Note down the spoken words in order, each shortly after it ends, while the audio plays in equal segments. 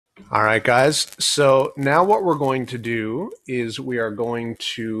All right, guys. So now what we're going to do is we are going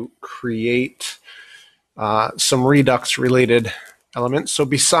to create some Redux related elements. So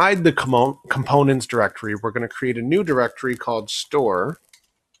beside the components directory, we're going to create a new directory called store.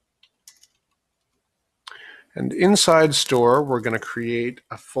 And inside store, we're going to create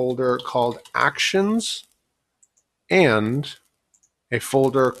a folder called actions and a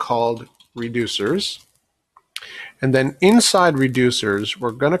folder called reducers. And then inside reducers,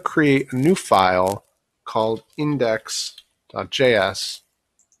 we're going to create a new file called index.js.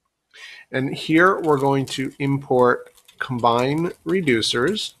 And here we're going to import combine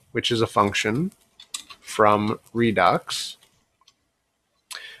reducers, which is a function from Redux.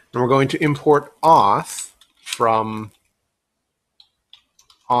 And we're going to import auth from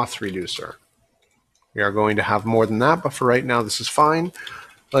auth reducer. We are going to have more than that, but for right now, this is fine.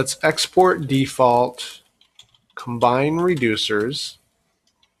 Let's export default combine reducers.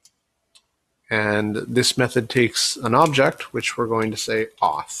 And this method takes an object, which we're going to say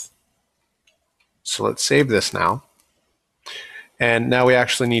auth. So let's save this now. And now we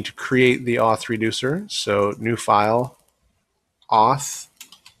actually need to create the auth reducer. So new file, auth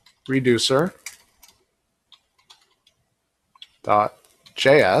reducer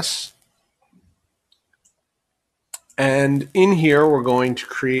 .js. And in here, we're going to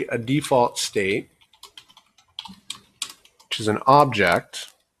create a default state, which is an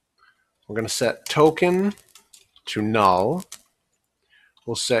object. We're going to set token to null.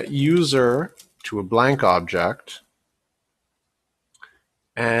 We'll set user to a blank object.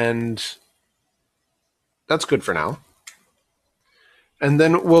 And that's good for now. And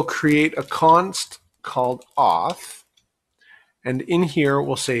then we'll create a const called auth. And in here,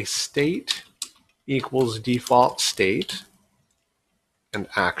 we'll say state equals default state and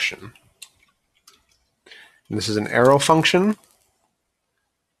action. And this is an arrow function.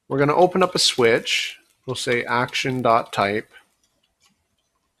 We're going to open up a switch. We'll say action.type.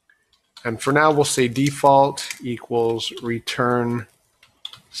 And for now, we'll say default equals return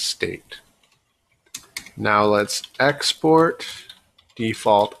state. Now let's export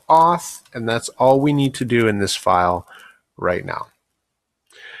default auth, and that's all we need to do in this file right now.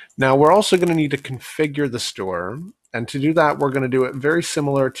 Now we're also going to need to configure the store, and to do that, we're going to do it very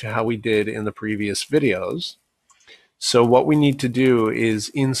similar to how we did in the previous videos. So what we need to do is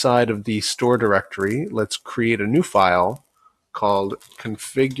inside of the store directory, let's create a new file called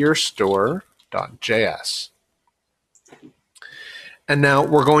configurestore.js. And now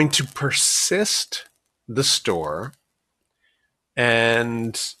we're going to persist the store.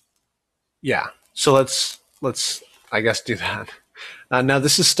 And yeah, so let's I guess do that. Now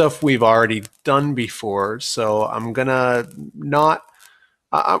this is stuff we've already done before, so I'm gonna not,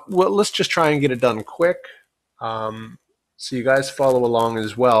 well, let's just try and get it done quick. So you guys follow along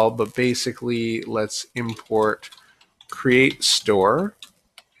as well, but basically let's import create store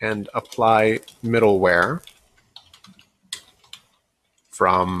and apply middleware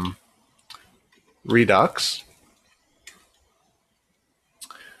from Redux.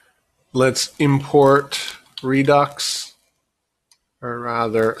 Let's import Redux, or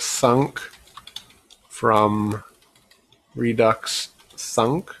rather thunk from Redux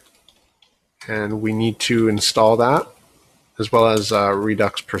thunk, and we need to install that as well as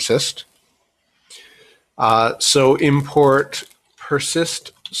Redux persist. So import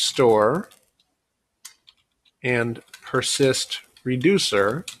persist store and persist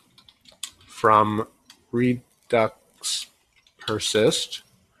reducer from Redux persist.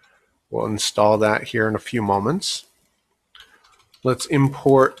 We'll install that here in a few moments. Let's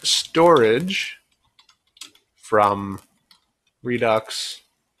import storage from Redux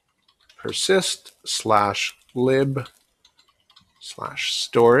persist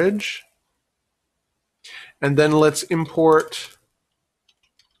 /lib/storage. And then let's import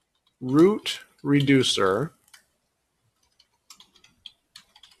root reducer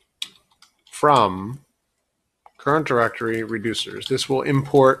from current directory reducers. This will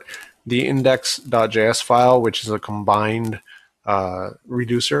import the index.js file, which is a combined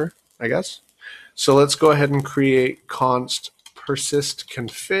reducer, I guess. So let's go ahead and create const persist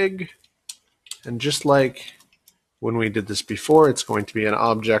config. And just like when we did this before, it's going to be an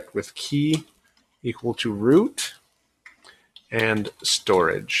object with key equal to root and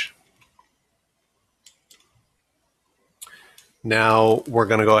storage. Now we're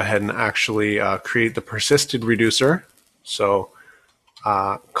going to go ahead and actually create the persisted reducer. So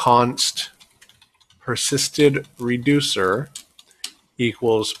const persisted reducer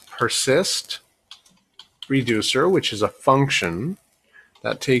equals persist reducer, which is a function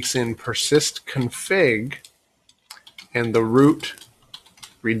that takes in persist config and the root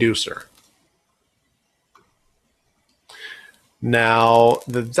reducer. Now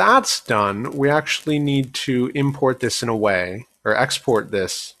that that's done, we actually need to import this in a way, or export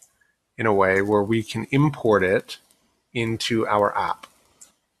this in a way where we can import it into our app.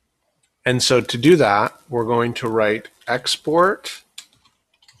 And so to do that, we're going to write export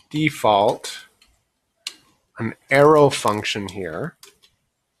default, an arrow function here,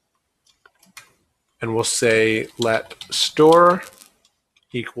 and we'll say let store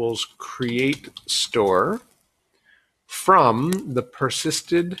equals create store from the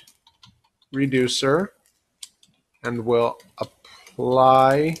persisted reducer, and we'll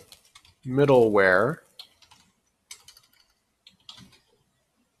apply middleware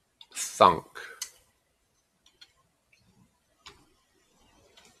thunk.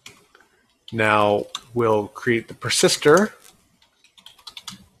 Now we'll create the persister.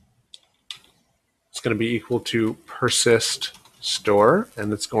 It's going to be equal to persist store,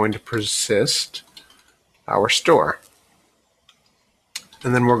 and it's going to persist our store.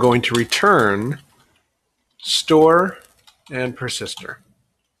 And then we're going to return store and persister.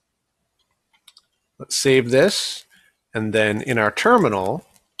 Let's save this, and then in our terminal,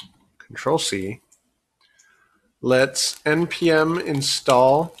 Control C, let's npm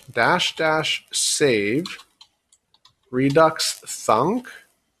install -- save redux thunk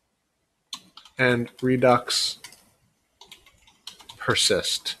and redux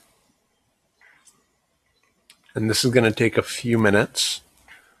persist. And this is going to take a few minutes.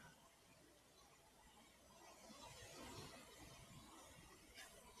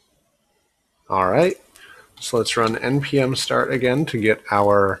 All right, so let's run npm start again to get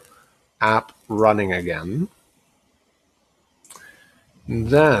our app running again. And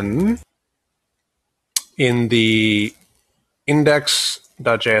then in the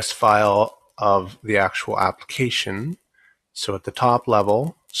index.js file of the actual application, so at the top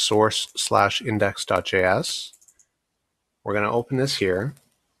level, source/index.js, we're going to open this here,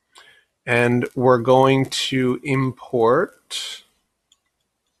 and we're going to import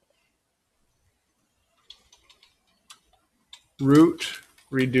root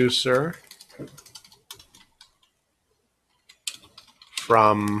reducer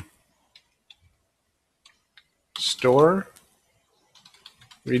from store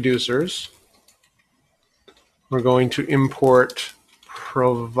reducers. We're going to import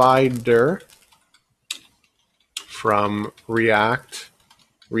provider from React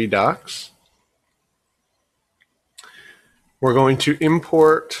Redux. We're going to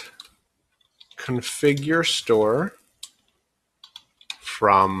import configure store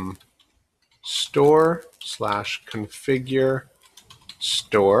from store/configure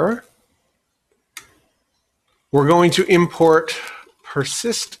store. We're going to import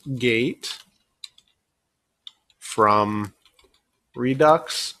persist gate from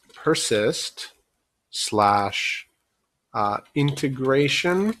redux persist /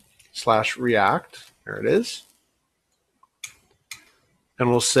 integration/react. There it is.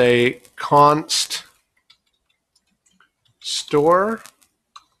 And we'll say const store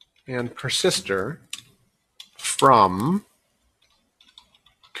and persister from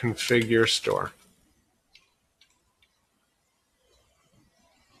configure store.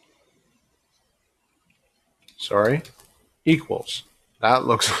 Sorry, equals. That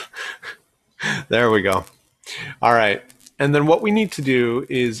looks, there we go. All right, and then what we need to do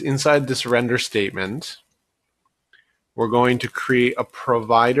is inside this render statement, we're going to create a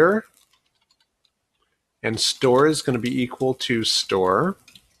provider, and store is going to be equal to store.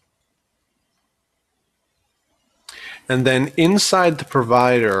 And then inside the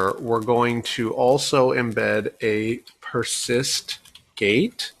provider, we're going to also embed a persist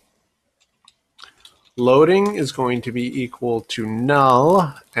gate. Loading is going to be equal to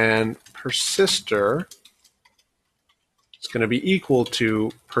null, and persister is going to be equal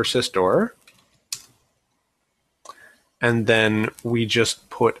to persistor. And then we just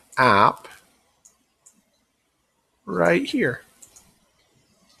put app right here.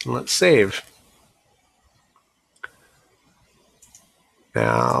 And let's save.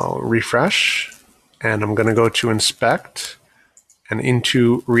 Now refresh, and I'm going to go to inspect, and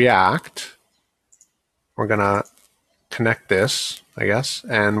into React, we're going to connect this, I guess,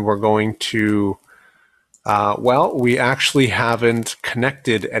 and we're going to, well, we actually haven't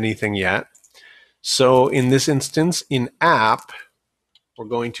connected anything yet. So in this instance, in app, we're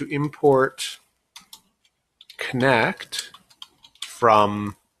going to import connect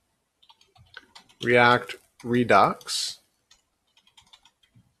from React Redux.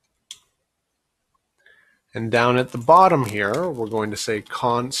 And down at the bottom here, we're going to say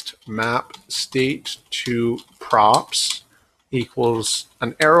const map state to props equals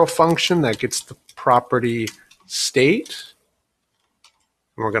an arrow function that gets the property state.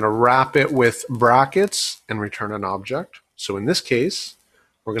 And we're going to wrap it with brackets and return an object. So in this case,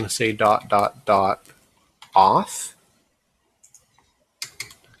 we're going to say dot, dot, dot, auth.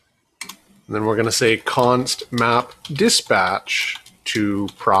 And then we're going to say const map dispatch to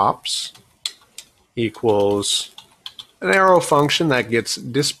props equals an arrow function that gets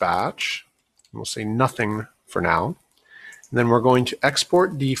dispatch. We'll say nothing for now. And then we're going to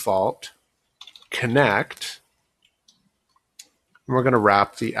export default, connect, and we're going to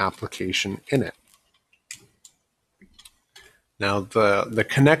wrap the application in it. Now the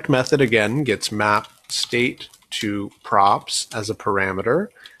connect method again gets map state to props as a parameter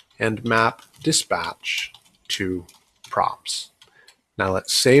and map dispatch to props. Now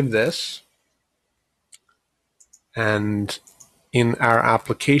let's save this. And in our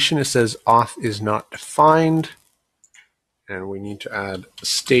application, it says auth is not defined. And we need to add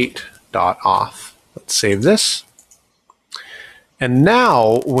state.auth. Let's save this. And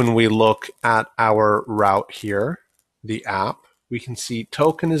now when we look at our route here, the app, we can see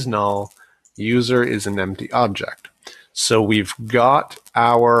token is null, user is an empty object. So we've got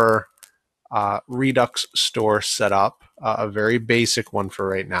our Redux store set up, a very basic one for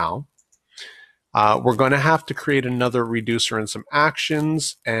right now. We're going to have to create another reducer and some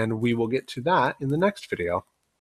actions, and we will get to that in the next video.